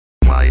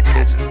worldwide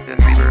hits in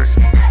reverse.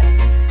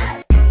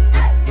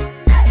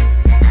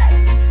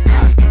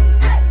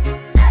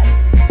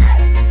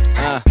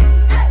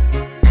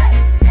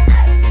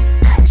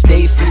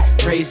 Stacy,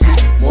 Tracy,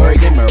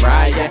 Morgan,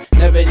 Mariah.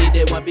 Never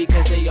needed one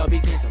because they all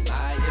became some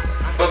liars.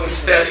 Welcome to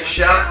Static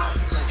Shop,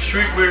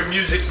 streetwear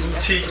music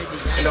boutique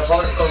in the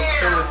heart of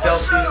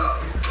Philadelphia,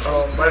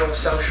 right on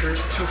South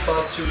Street,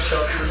 252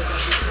 South Street.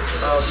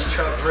 We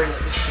try to bring the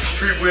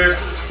streetwear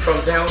from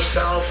down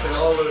south and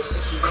all the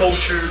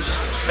cultures,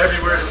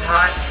 everywhere that's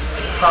hot,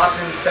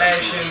 popping,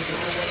 fashion,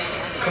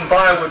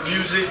 combined with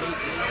music,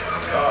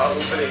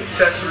 with the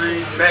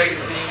accessories,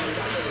 magazines.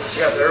 We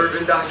got the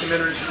urban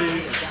documentaries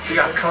feed, we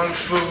got kung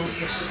fu,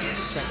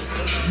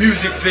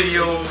 music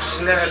videos,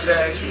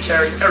 snapbacks, we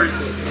carry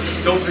everything.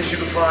 Dopest you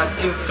can find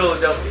in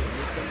Philadelphia.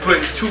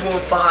 Putting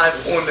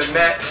 215 on the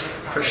map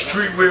for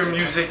streetwear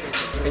music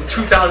in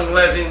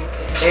 2011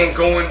 and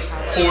going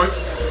forth.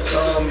 You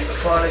can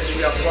find us, we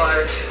got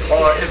flyers,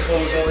 all our info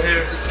is on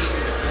here.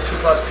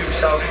 252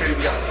 South Street,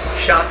 we got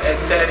shop at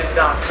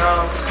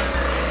status.com.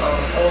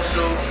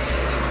 Also,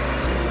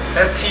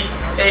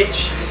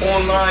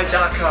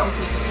 FTHonline.com.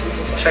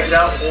 Check it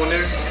out on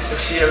there. You'll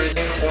see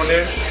everything on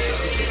there.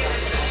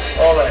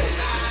 All that.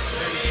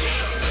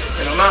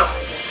 And I'm out.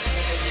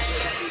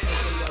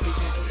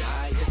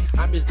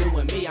 I'm just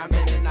doing me, I'm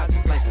in and out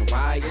just like some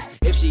wires.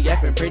 If she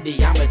effing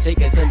pretty, I'ma take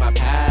her to my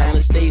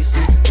palace.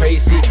 Stacy,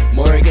 Tracy,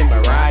 Morgan,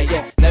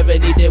 Mariah. Never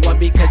needed one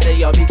because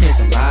they all became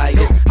some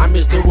liars. I'm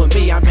just doing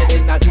me, I'm in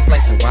and out just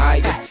like some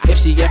wires. If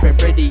she effing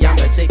pretty,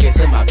 I'ma take her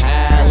to my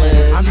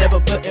palace. I'm never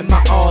putting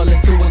my all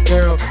into a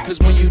girl, cause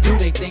when you do,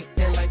 they think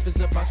their life is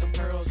about some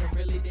pearls, and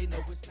really they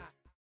know it's not.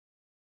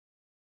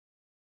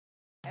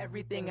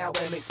 Everything I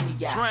wear makes me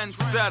out.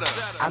 Trendsetter.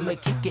 I'ma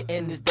kick it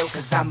in this dope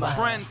cause I'm a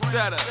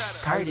Trendsetter.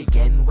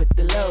 cardigan with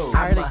the low.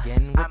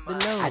 Cardigan with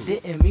the low. I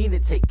didn't mean to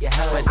take you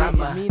home, But I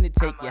didn't mean to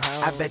take you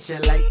home. I bet you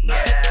like me.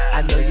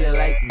 I know you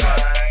like me.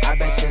 I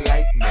bet you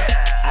like me.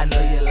 I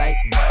know you like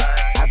me.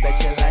 I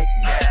bet you like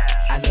me.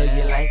 I know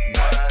you like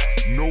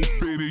me. No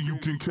fader, you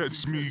can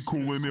catch me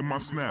cooling in my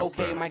snap.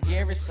 Okay, my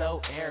gear is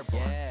so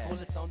airborne. Pull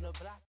this on the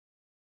block.